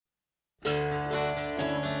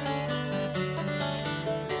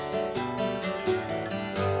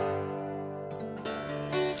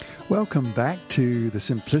Welcome back to the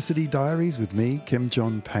Simplicity Diaries with me, Kim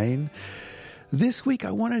John Payne. This week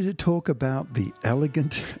I wanted to talk about the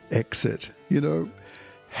elegant exit. You know,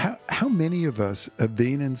 how many of us have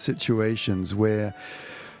been in situations where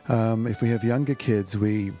if we have younger kids,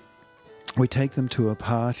 we take them to a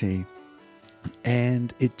party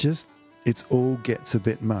and it all gets a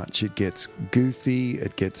bit much. It gets goofy,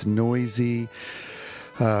 it gets noisy.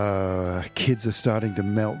 Kids are starting to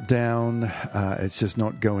melt down. It's just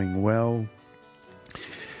not going well.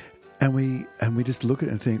 And we just look at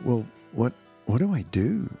it and think, well, what do I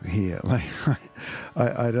do here? Like,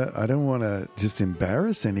 I don't want to just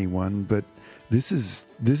embarrass anyone, but this is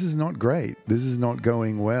not great. This is not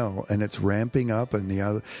going well, and it's ramping up. And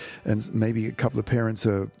maybe a couple of parents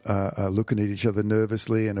are looking at each other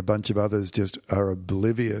nervously, and a bunch of others just are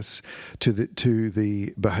oblivious to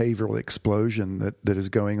the behavioral explosion that is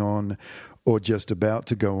going on, or just about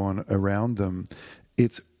to go on around them.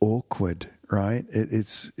 It's awkward, right?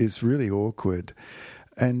 It's really awkward.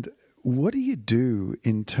 And what do you do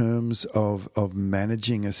in terms of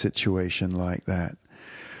managing a situation like that?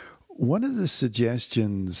 One of the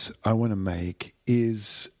suggestions I want to make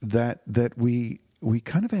is that we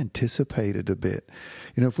kind of anticipate it a bit.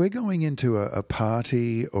 You know, if we're going into a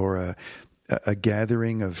party or a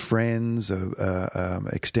gathering of friends,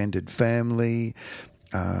 extended family,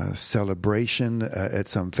 celebration at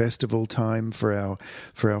some festival time for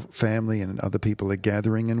our family, and other people are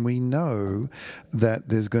gathering, and we know that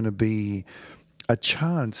there's going to be a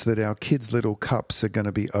chance that our kids' little cups are going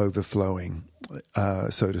to be overflowing,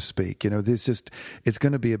 so to speak. You know, it's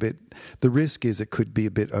going to be the risk is it could be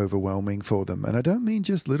a bit overwhelming for them. And I don't mean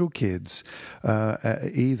just little kids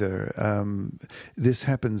either. This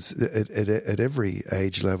happens at every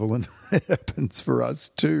age level, and it happens for us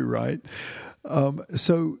too, right?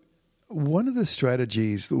 So one of the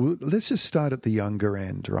strategies, let's just start at the younger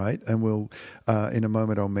end, right? And we'll, in a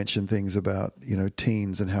moment, I'll mention things about,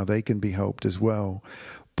 teens and how they can be helped as well.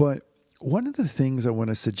 But one of the things I want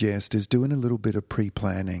to suggest is doing a little bit of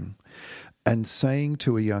pre-planning and saying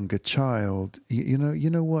to a younger child, you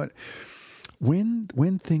know what,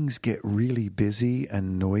 when things get really busy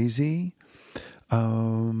and noisy,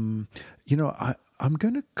 I'm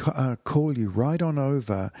going to call you right on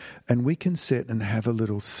over, and we can sit and have a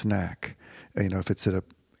little snack. If it's at a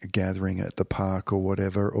gathering at the park or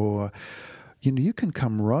whatever, or you can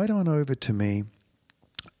come right on over to me,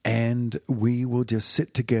 and we will just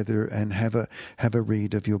sit together and have a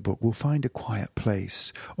read of your book. We'll find a quiet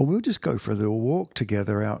place, or we'll just go for a little walk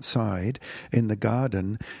together outside in the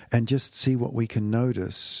garden and just see what we can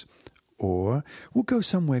notice. Or we'll go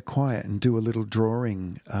somewhere quiet and do a little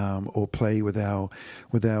drawing, or play with our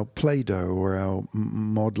Play-Doh or our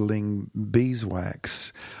modeling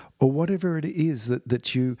beeswax, or whatever it is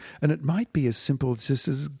that you. And it might be as simple as just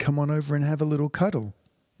as come on over and have a little cuddle.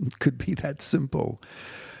 It could be that simple,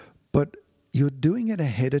 but you're doing it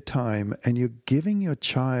ahead of time, and you're giving your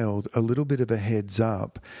child a little bit of a heads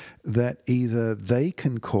up that either they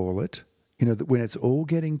can call it. That when it's all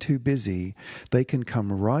getting too busy, they can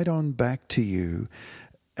come right on back to you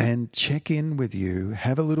and check in with you,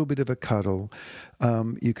 have a little bit of a cuddle.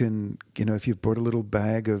 You can, if you've brought a little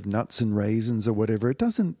bag of nuts and raisins or whatever, it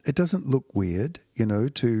doesn't look weird,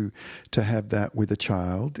 to have that with a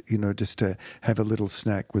child, just to have a little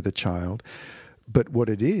snack with a child. But what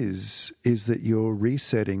it is that you're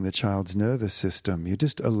resetting the child's nervous system. You're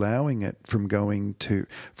just allowing it from going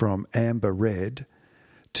from amber red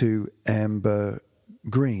to amber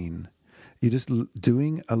green. You're just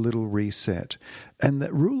doing a little reset. And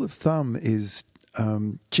that rule of thumb is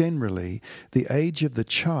generally the age of the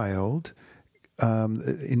child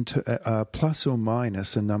into plus or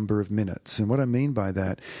minus a number of minutes. And what I mean by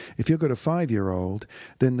that, if you've got a 5-year-old,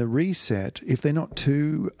 then the reset, if they're not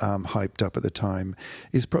too hyped up at the time,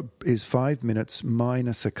 is 5 minutes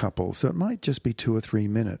minus a couple. So it might just be 2 or 3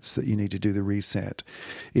 minutes that you need to do the reset.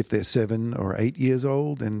 If they're 7 or 8 years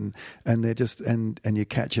old and they're just and you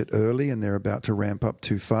catch it early and they're about to ramp up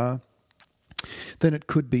too far, then it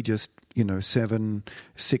could be just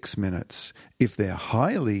 6 minutes. If they're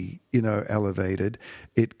highly, elevated,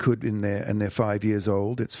 it could and they're 5 years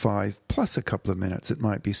old, it's 5 plus a couple of minutes. It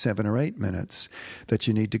might be 7 or 8 minutes that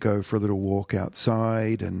you need to go for a little walk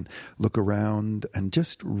outside and look around and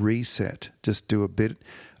just reset. Just do a bit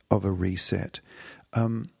of a reset.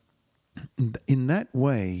 In that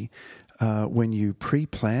way, when you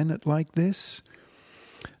pre-plan it like this,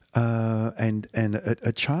 and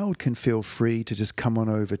a child can feel free to just come on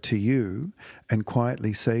over to you and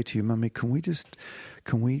quietly say to you, "Mummy, can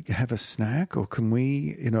we have a snack, or can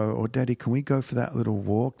we, or Daddy, can we go for that little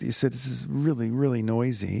walk? You said this is really, really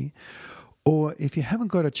noisy." Or if you haven't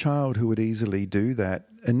got a child who would easily do that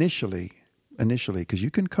initially, because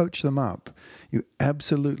you can coach them up. You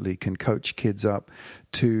absolutely can coach kids up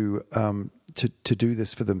to do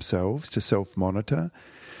this for themselves, to self-monitor.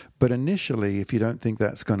 But initially, if you don't think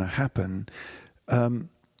that's going to happen,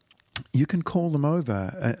 you can call them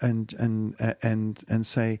over and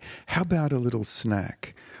say, "How about a little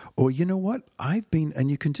snack?" Or, you know what,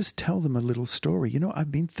 and you can just tell them a little story.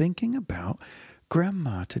 I've been thinking about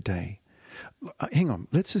Grandma today. Hang on,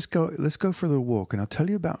 let's go for a little walk, and I'll tell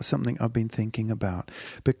you about something I've been thinking about.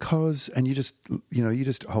 And you're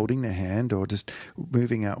just holding their hand or just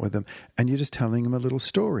moving out with them, and you're just telling them a little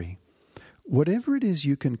story. Whatever it is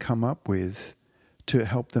you can come up with to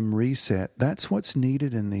help them reset, that's what's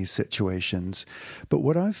needed in these situations. But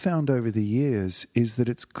what I've found over the years is that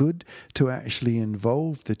it's good to actually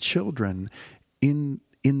involve the children in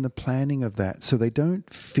the planning of that, so they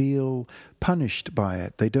don't feel punished by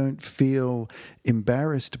it. They don't feel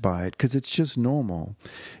embarrassed by it, because it's just normal.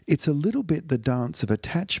 It's a little bit the dance of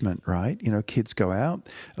attachment, right? Kids go out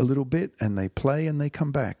a little bit and they play and they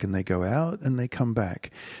come back, and they go out and they come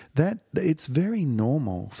back. It's very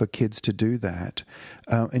normal for kids to do that.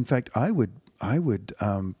 In fact, I would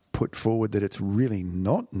put forward that it's really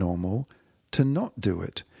not normal to not do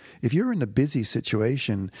it. If you're in a busy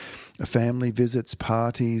situation, family visits,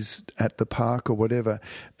 parties at the park or whatever,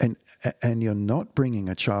 and you're not bringing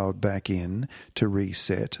a child back in to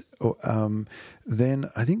reset, then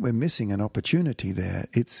I think we're missing an opportunity there.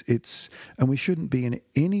 And we shouldn't be in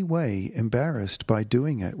any way embarrassed by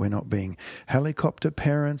doing it. We're not being helicopter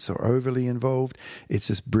parents or overly involved. It's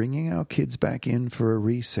just bringing our kids back in for a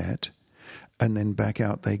reset, and then back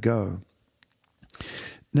out they go.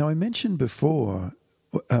 Now, I mentioned before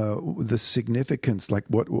the significance, like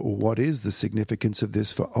what is the significance of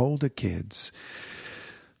this for older kids?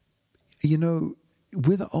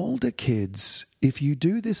 With older kids, if you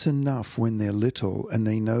do this enough when they're little and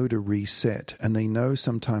they know to reset, and they know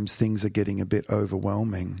sometimes things are getting a bit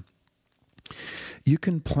overwhelming, you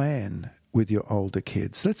can plan with your older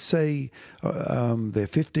kids. Let's say they're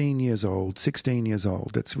 15 years old, 16 years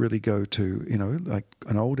old. Let's really go to, like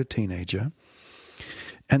an older teenager.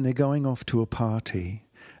 And they're going off to a party,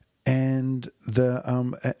 and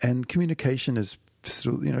and communication is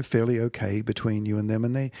still, fairly okay between you and them,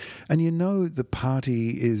 and the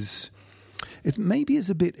party is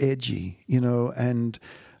a bit edgy, and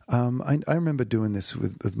I remember doing this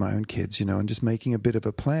with my own kids, and just making a bit of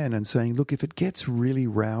a plan and saying, look, if it gets really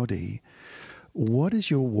rowdy, what is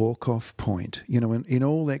your walk-off point? In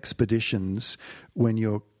all expeditions, when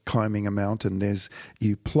you're climbing a mountain,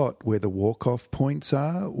 you plot where the walk-off points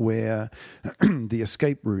are, where the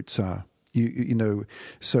escape routes are.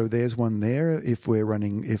 So there's one there if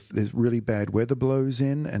there's really bad weather blows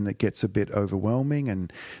in and it gets a bit overwhelming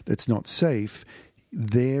and it's not safe,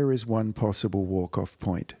 there is one possible walk-off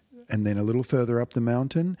point. And then a little further up the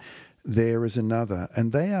mountain, there is another.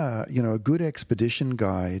 And they are, a good expedition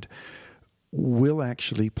guide will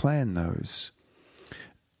actually plan those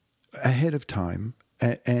ahead of time.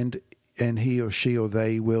 And he or she or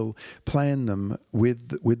they will plan them with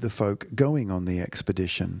the folk going on the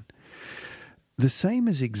expedition. The same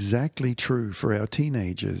is exactly true for our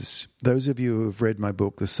teenagers. Those of you who have read my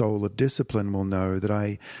book, The Soul of Discipline, will know that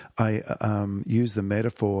I use the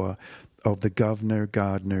metaphor of the governor,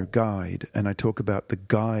 gardener, guide, and I talk about the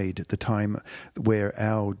guide, the time where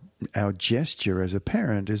our gesture as a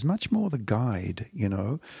parent is much more the guide,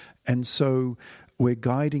 and so we're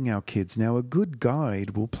guiding our kids. Now, a good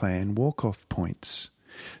guide will plan walk-off points.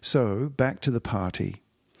 So, back to the party.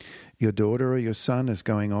 Your daughter or your son is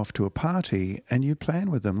going off to a party, and you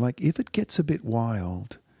plan with them. Like, if it gets a bit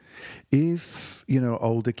wild, if,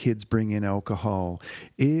 older kids bring in alcohol,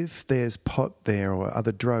 if there's pot there or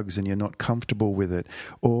other drugs and you're not comfortable with it,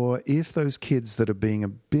 or if those kids that are being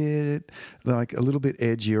a little bit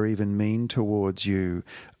edgy or even mean towards you,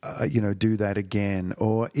 do that again,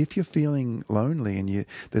 or if you're feeling lonely and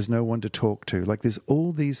there's no one to talk to, like there's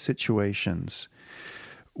all these situations.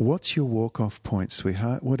 What's your walk-off point,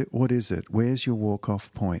 sweetheart? What is it? Where's your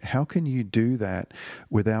walk-off point? How can you do that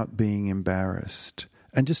without being embarrassed?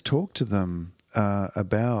 And just talk to them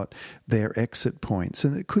about their exit points.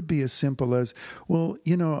 And it could be as simple as, well,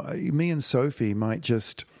 me and Sophie might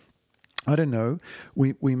just, I don't know,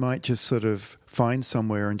 we might just sort of find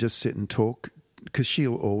somewhere and just sit and talk, because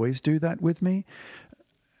she'll always do that with me.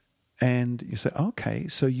 And you say, okay,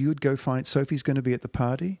 so you'd go find, Sophie's going to be at the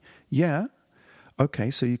party? Yeah.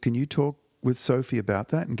 Okay, so can you talk with Sophie about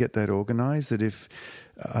that and get that organized, that if,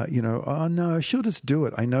 oh no, she'll just do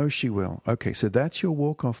it. I know she will. Okay, so that's your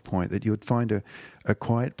walk-off point, that you would find a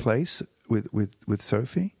quiet place with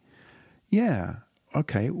Sophie. Yeah.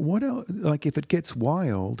 Okay. What else? Like, if it gets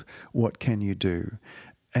wild, what can you do?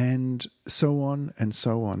 And so on and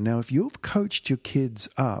so on. Now, if you've coached your kids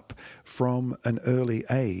up from an early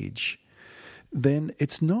age, then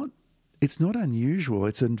it's not unusual.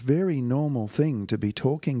 It's a very normal thing to be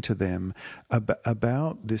talking to them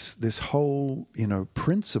about this whole,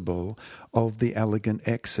 principle of the elegant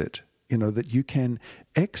exit. That you can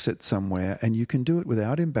exit somewhere and you can do it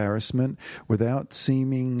without embarrassment, without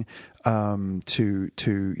seeming to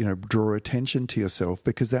draw attention to yourself,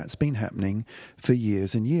 because that's been happening for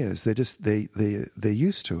years and years. They're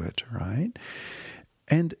used to it, right?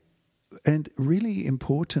 And really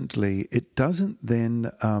importantly, it doesn't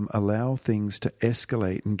then allow things to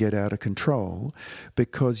escalate and get out of control,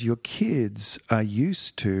 because your kids are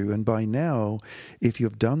used to, and by now, if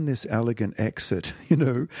you've done this elegant exit,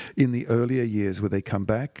 in the earlier years where they come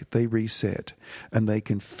back, they reset, and they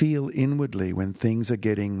can feel inwardly when things are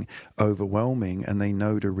getting overwhelming and they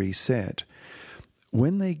know to reset.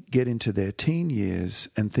 When they get into their teen years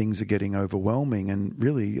and things are getting overwhelming and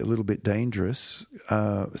really a little bit dangerous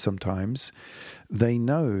sometimes, they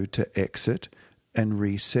know to exit and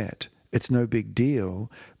reset. It's no big deal,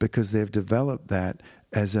 because they've developed that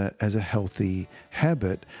as a healthy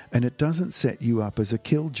habit, and it doesn't set you up as a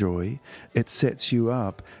killjoy. It sets you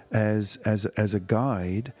up as a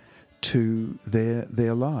guide to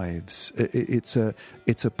their lives. It's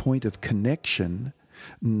a point of connection,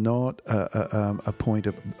 not a point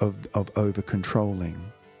of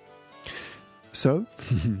over-controlling. So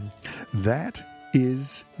that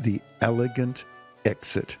is the elegant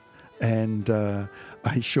exit. And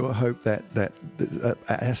I sure hope that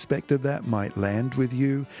aspect of that might land with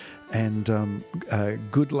you. And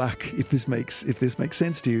good luck if this makes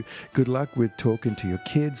sense to you. Good luck with talking to your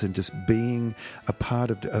kids and just being a part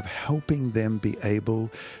of helping them be able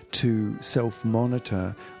to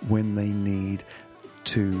self-monitor when they need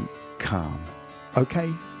to calm.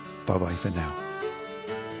 Okay, bye-bye for now.